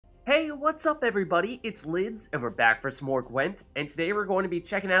Hey, what's up everybody? It's Lids, and we're back for some more Gwent, and today we're going to be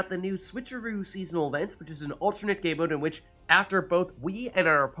checking out the new Switcheroo seasonal event, which is an alternate game mode in which, after both we and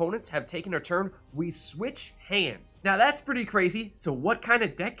our opponents have taken our turn, we switch hands. Now that's pretty crazy, so what kind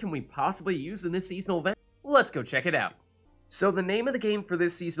of deck can we possibly use in this seasonal event? Let's go check it out. So the name of the game for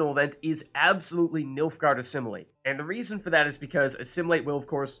this seasonal event is absolutely Nilfgaard Assimilate. And the reason for that is because Assimilate will, of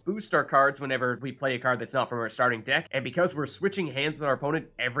course, boost our cards whenever we play a card that's not from our starting deck. And because we're switching hands with our opponent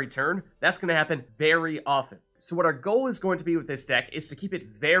every turn, that's going to happen very often. So what our goal is going to be with this deck is to keep it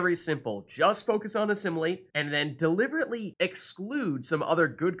very simple. Just focus on Assimilate, and then deliberately exclude some other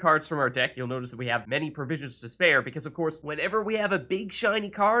good cards from our deck. You'll notice that we have many provisions to spare, because of course, whenever we have a big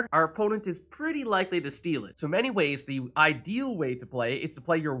shiny card, our opponent is pretty likely to steal it. So in many ways, the ideal way to play is to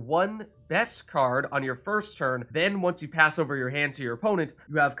play your one best card on your first turn. Then once you pass over your hand to your opponent,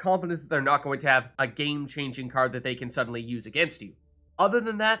 you have confidence that they're not going to have a game-changing card that they can suddenly use against you. Other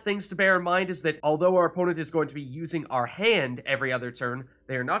than that, things to bear in mind is that although our opponent is going to be using our hand every other turn,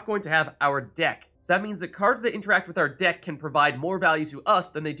 they are not going to have our deck. So that means that cards that interact with our deck can provide more value to us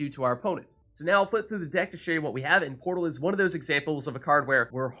than they do to our opponent. So now I'll flip through the deck to show you what we have, and Portal is one of those examples of a card where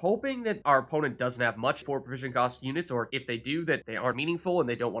we're hoping that our opponent doesn't have much for provision cost units, or if they do, that they aren't meaningful and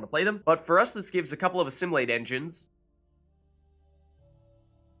they don't want to play them. But for us, this gives a couple of Assimilate engines.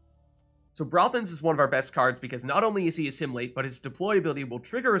 So Braathens is one of our best cards because not only is he Assimilate, but his deployability will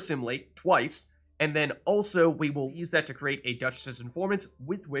trigger Assimilate twice, and then also we will use that to create a Duchess's Informant,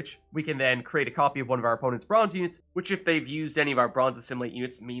 with which we can then create a copy of one of our opponent's bronze units, which if they've used any of our bronze Assimilate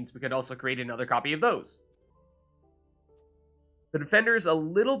units means we could also create another copy of those. The Defender is a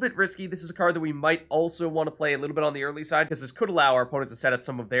little bit risky. This is a card that we might also want to play a little bit on the early side, because this could allow our opponent to set up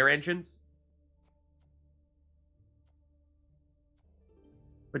some of their engines.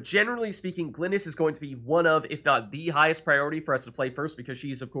 But generally speaking, Glynnis is going to be one of, if not the highest priority for us to play first, because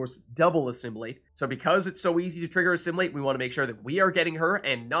she is, of course, double Assimilate. So because it's so easy to trigger Assimilate, we want to make sure that we are getting her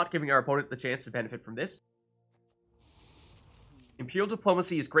and not giving our opponent the chance to benefit from this. Imperial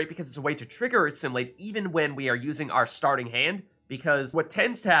Diplomacy is great because it's a way to trigger Assimilate even when we are using our starting hand, because what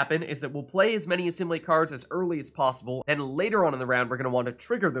tends to happen is that we'll play as many Assimilate cards as early as possible, and later on in the round, we're going to want to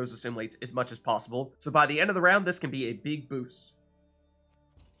trigger those Assimilates as much as possible. So by the end of the round, this can be a big boost.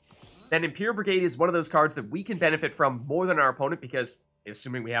 Then Impera Brigade is one of those cards that we can benefit from more than our opponent, because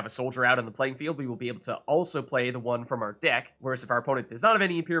assuming we have a soldier out on the playing field, we will be able to also play the one from our deck, whereas if our opponent does not have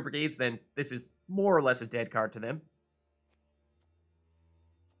any Impera Brigades, then this is more or less a dead card to them.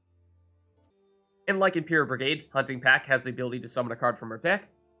 And like Impera Brigade, Hunting Pack has the ability to summon a card from our deck.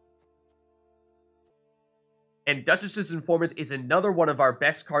 And Duchess's Informant is another one of our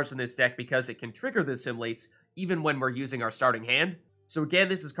best cards in this deck because it can trigger the Assimilates even when we're using our starting hand. So again,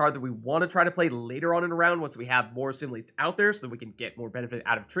 this is a card that we want to try to play later on in a round once we have more Assimilates out there so that we can get more benefit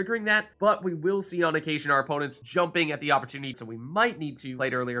out of triggering that. But we will see on occasion our opponents jumping at the opportunity, so we might need to play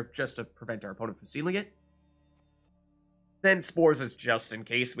it earlier just to prevent our opponent from stealing it. Then Spores is just in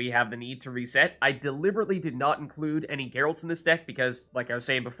case we have the need to reset. I deliberately did not include any Geralts in this deck because, like I was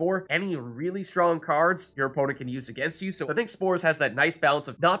saying before, any really strong cards your opponent can use against you. So I think Spores has that nice balance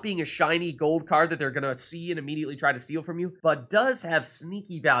of not being a shiny gold card that they're going to see and immediately try to steal from you, but does have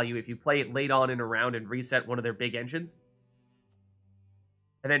sneaky value if you play it late on in a round and reset one of their big engines.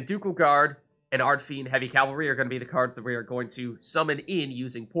 And then Ducal Guard and Ffion Heavy Cavalry are going to be the cards that we are going to summon in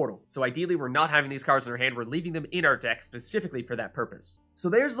using Portal. So ideally, we're not having these cards in our hand, we're leaving them in our deck specifically for that purpose. So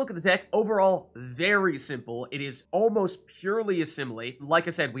there's a look at the deck. Overall, very simple. It is almost purely Assimilate. Like I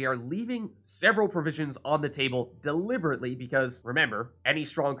said, we are leaving several provisions on the table deliberately because, remember, any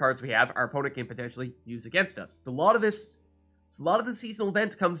strong cards we have, our opponent can potentially use against us. So a lot of the seasonal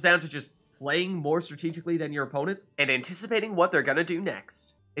event comes down to just playing more strategically than your opponent and anticipating what they're going to do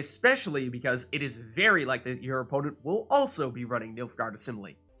next. Especially because it is very likely that your opponent will also be running Nilfgaard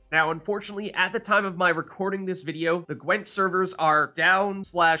Assimilate. Now, unfortunately, at the time of my recording this video, the Gwent servers are down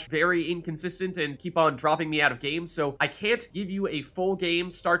 / very inconsistent and keep on dropping me out of games, so I can't give you a full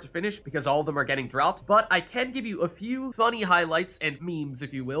game start to finish because all of them are getting dropped, but I can give you a few funny highlights and memes,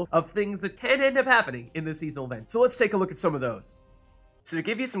 if you will, of things that can end up happening in the seasonal event. So let's take a look at some of those. So to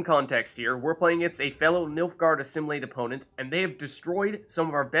give you some context here, we're playing against a fellow Nilfgaard Assimilate opponent, and they have destroyed some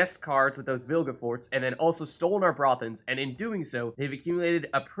of our best cards with those Vilga forts, and then also stolen our Braathens, and in doing so, they've accumulated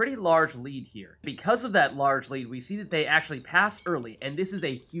a pretty large lead here. Because of that large lead, we see that they actually pass early, and this is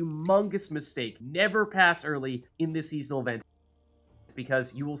a humongous mistake. Never pass early in this seasonal event,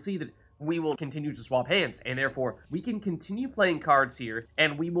 because you will see that we will continue to swap hands, and therefore we can continue playing cards here,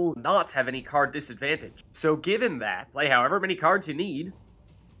 and we will not have any card disadvantage. So given that, play however many cards you need,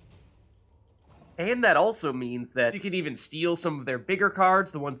 And that also means that you can even steal some of their bigger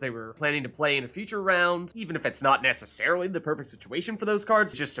cards, the ones they were planning to play in a future round, even if it's not necessarily the perfect situation for those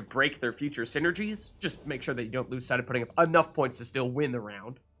cards, just to break their future synergies. Just make sure that you don't lose sight of putting up enough points to still win the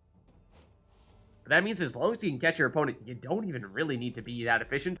round. But that means as long as you can catch your opponent, you don't even really need to be that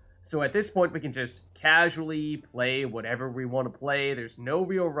efficient. So at this point, we can just casually play whatever we want to play. There's no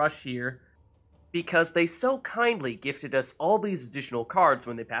real rush here, because they so kindly gifted us all these additional cards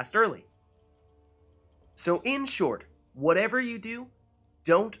when they passed early. So in short, whatever you do,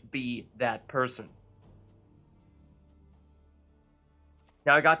 don't be that person.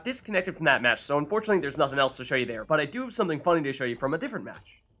 Now I got disconnected from that match, so unfortunately there's nothing else to show you there, but I do have something funny to show you from a different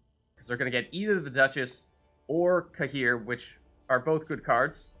match. Because they're going to get either the Duchess or Cahir, which are both good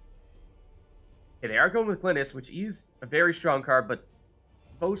cards. Okay, they are going with Glynnis, which is a very strong card, but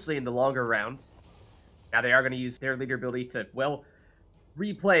mostly in the longer rounds. Now they are going to use their leader ability to, well,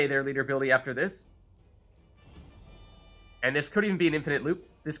 replay their leader ability after this. And this could even be an infinite loop.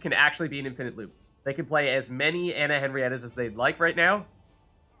 This can actually be an infinite loop. They can play as many Anna Henriettas as they'd like right now,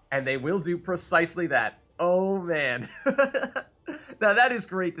 and they will do precisely that. Oh, man. Now, that is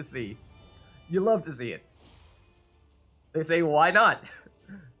great to see. You love to see it. They say, why not?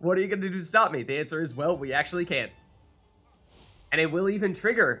 What are you going to do to stop me? The answer is, well, we actually can't. And it will even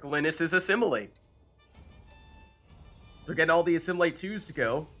trigger Glynnis' Assimilate. So getting all the Assimilate 2s to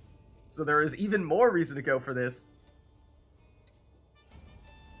go. So there is even more reason to go for this.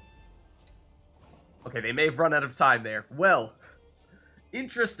 Okay, they may have run out of time there. Well,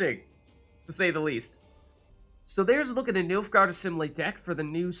 interesting, to say the least. So there's a look at a Nilfgaard Assimilate deck for the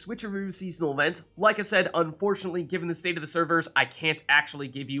new Switcheroo seasonal event. Like I said, unfortunately, given the state of the servers, I can't actually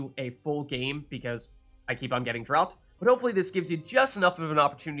give you a full game because I keep on getting dropped. But hopefully this gives you just enough of an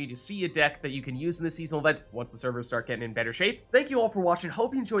opportunity to see a deck that you can use in the seasonal event once the servers start getting in better shape. Thank you all for watching.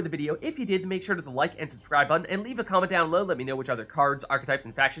 Hope you enjoyed the video. If you did, make sure to hit the like and subscribe button and leave a comment down below. Let me know which other cards, archetypes,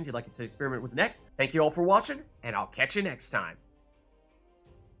 and factions you'd like to experiment with next. Thank you all for watching, and I'll catch you next time.